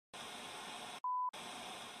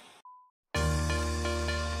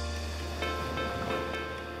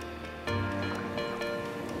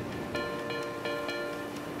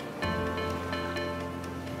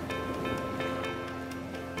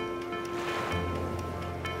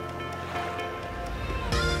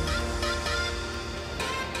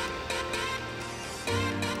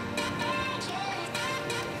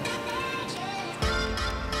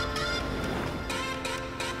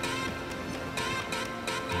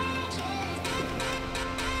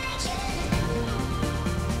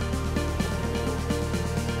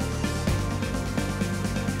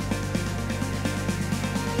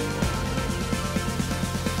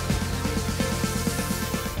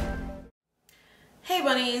Hey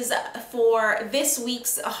bunnies, for this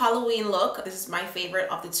week's Halloween look, this is my favorite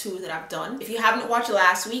of the two that I've done. If you haven't watched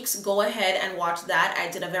last week's, go ahead and watch that. I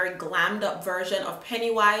did a very glammed up version of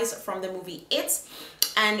Pennywise from the movie It.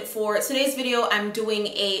 And for today's video, I'm doing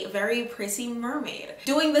a very pretty mermaid.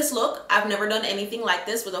 Doing this look, I've never done anything like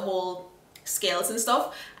this with the whole scales and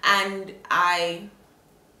stuff, and I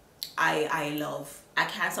love. I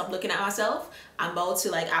can't stop looking at myself. I'm about to,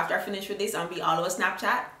 like, after I finish with this, I'll be all over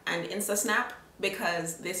Snapchat and Insta Snap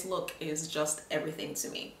because this look is just everything to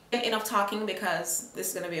me. Enough talking because this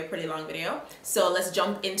is gonna be a pretty long video. So let's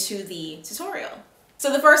jump into the tutorial.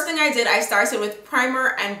 So the first thing I did, I started with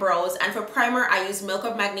primer and brows, and for primer I use Milk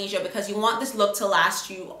of Magnesia because you want this look to last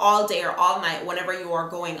you all day or all night whenever you are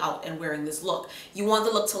going out and wearing this look. You want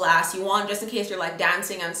the look to last. You want, just in case you're like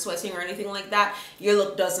dancing and sweating or anything like that, your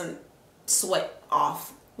look doesn't sweat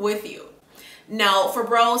off with you. Now for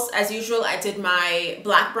brows, as usual, I did my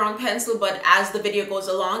black brown pencil, but as the video goes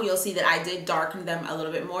along, you'll see that I did darken them a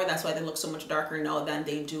little bit more. That's why they look so much darker now than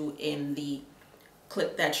they do in the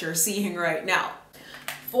clip that you're seeing right now.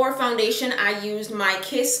 For foundation, I used my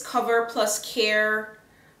Kiss Cover Plus Care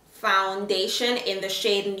foundation in the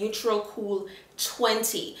shade Neutral Cool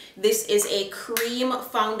 20. This is a cream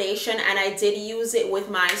foundation, and I did use it with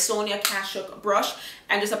my Sonia Kashuk brush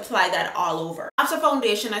and just apply that all over. After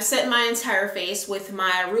foundation, I set my entire face with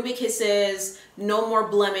my Ruby Kisses No More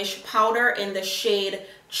Blemish powder in the shade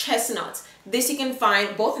Chestnut. This you can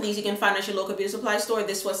find, both of these you can find at your local beauty supply store.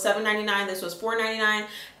 This was $7.99, this was $4.99,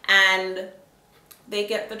 and they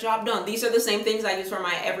get the job done. These are the same things I use for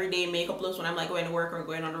my everyday makeup looks when I'm like going to work or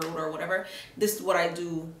going on the road or whatever. This is what I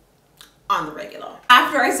do on the regular.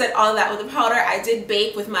 After I set all of that with the powder, I did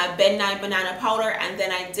bake with my Ben Nye banana powder, and then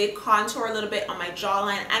I did contour a little bit on my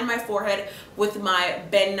jawline and my forehead with my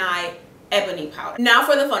Ben Nye Ebony powder. Now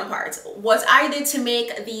for the fun part. What I did to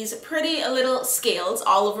make these pretty little scales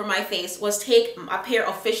all over my face was take a pair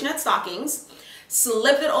of fishnet stockings,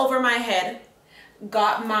 slipped it over my head,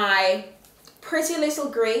 got my Pretty Little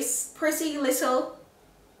Miss Grace palette.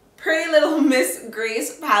 Pretty Little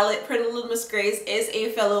Miss Grace is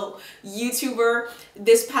a fellow YouTuber.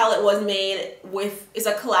 This palette was made with, is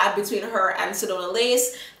a collab between her and Sedona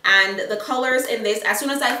Lace, and the colors in this, as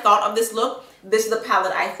soon as I thought of this look, this is the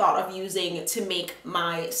palette I thought of using to make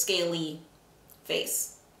my scaly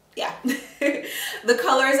face. Yeah. The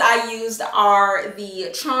colors I used are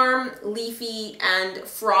the Charm, Leafy, and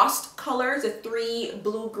Frost colors, the three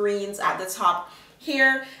blue greens at the top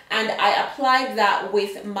here, and I applied that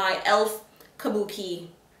with my e.l.f. Kabuki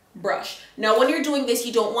brush. Now when you're doing this,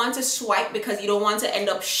 you don't want to swipe because you don't want to end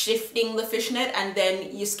up shifting the fishnet and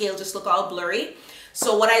then your scale just look all blurry.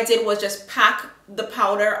 So what I did was just pack the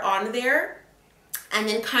powder on there and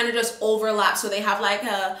then kind of just overlap so they have like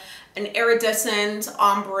an iridescent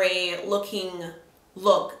ombre looking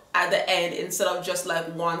look at the end instead of just like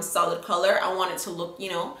one solid color. I want it to look,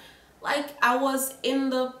 you know, like I was in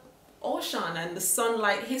the ocean and the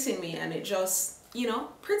sunlight hitting me, and it just, you know,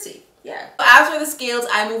 pretty. Yeah. After the scales,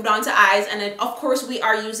 I moved on to eyes, and then of course we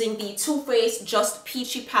are using the Too Faced Just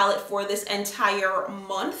Peachy palette for this entire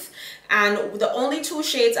month, and the only two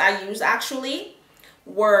shades I used actually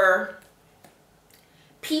were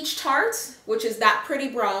Peach Tart, which is that pretty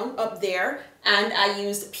brown up there, and I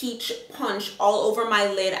used Peach Punch all over my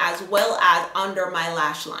lid as well as under my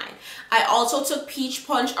lash line. I also took Peach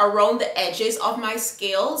Punch around the edges of my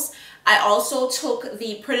scales. I also took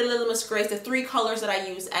the Pretty Little Miss Grace, the three colors that I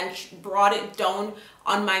used, and brought it down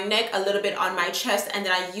on my neck, a little bit on my chest, and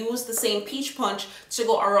then I used the same Peach Punch to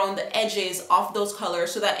go around the edges of those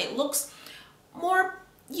colors so that it looks more,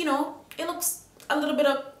 you know, it looks a little bit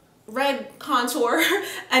of red contour,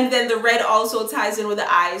 and then the red also ties in with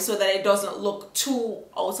the eyes so that it doesn't look too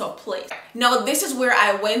out of place. Now this is where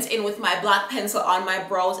I went in with my black pencil on my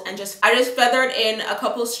brows and I just feathered in a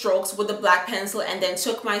couple strokes with the black pencil, and then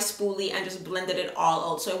took my spoolie and just blended it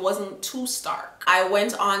all out so it wasn't too stark. I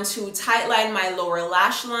went on to tightline my lower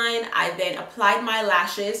lash line. I then applied my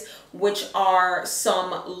lashes, which are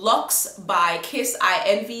some Luxe by Kiss I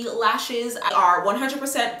Envy lashes. Are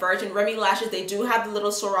 100% Virgin Remy lashes. They do have the little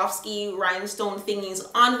Swarovski rhinestone thingies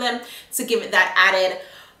on them to give it that added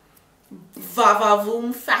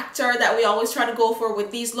va-va-voom factor that we always try to go for with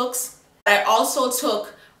these looks. I also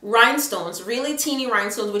took rhinestones, really teeny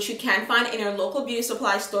rhinestones, which you can find in your local beauty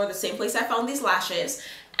supply store, the same place I found these lashes,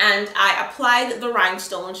 and I applied the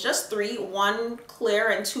rhinestones, just 3, 1 clear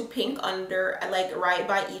and 2 pink under, like right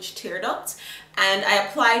by each tear duct, and I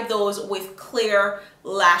applied those with clear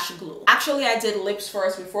lash glue. Actually, I did lips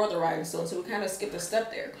first before the rhinestones, so we kind of skipped a step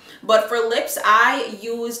there. But for lips, I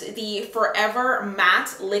used the Forever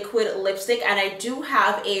Matte Liquid Lipstick, and I do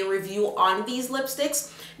have a review on these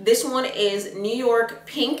lipsticks. This one is New York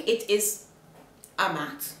Pink. It is a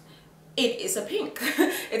matte. It is a pink.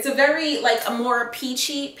 It's a very, like, a more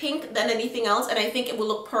peachy pink than anything else, and I think it will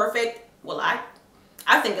look perfect. Well,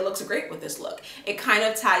 I think it looks great with this look. It kind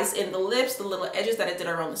of ties in the lips, the little edges that I did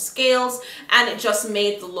around the scales, and it just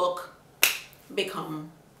made the look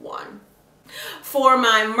become one. For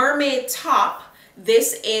my mermaid top,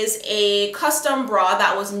 this is a custom bra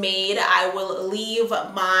that was made. I will leave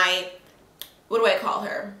my, what do I call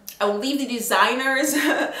her? I will leave the designer's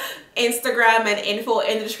Instagram and info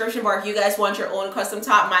in the description bar if you guys want your own custom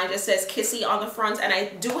top. Mine just says Kissy on the front, and I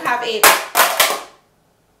do have a,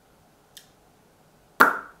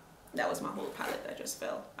 that was my whole palette that just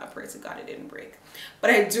fell. I pray to God it didn't break.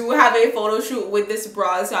 But I do have a photo shoot with this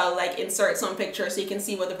bra, so I'll like insert some pictures so you can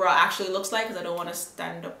see what the bra actually looks like, because I don't want to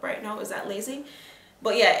stand up right now. Is that lazy?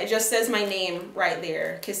 But yeah, it just says my name right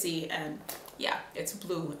there, Kissy, and yeah, it's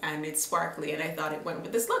blue and it's sparkly, and I thought it went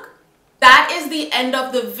with this look. That is the end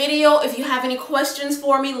of the video. If you have any questions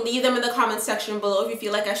for me, leave them in the comment section below. If you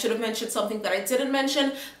feel like I should have mentioned something that I didn't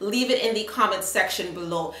mention, leave it in the comment section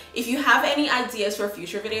below. If you have any ideas for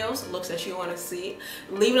future videos, looks that you want to see,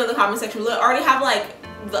 leave it in the comment section below. I already have like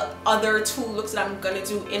the other 2 looks that I'm gonna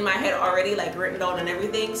do in my head already, like written down and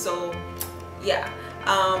everything, so yeah.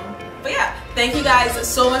 But yeah, thank you guys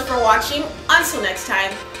so much for watching. Until next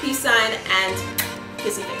time, peace sign and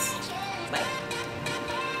kissy face.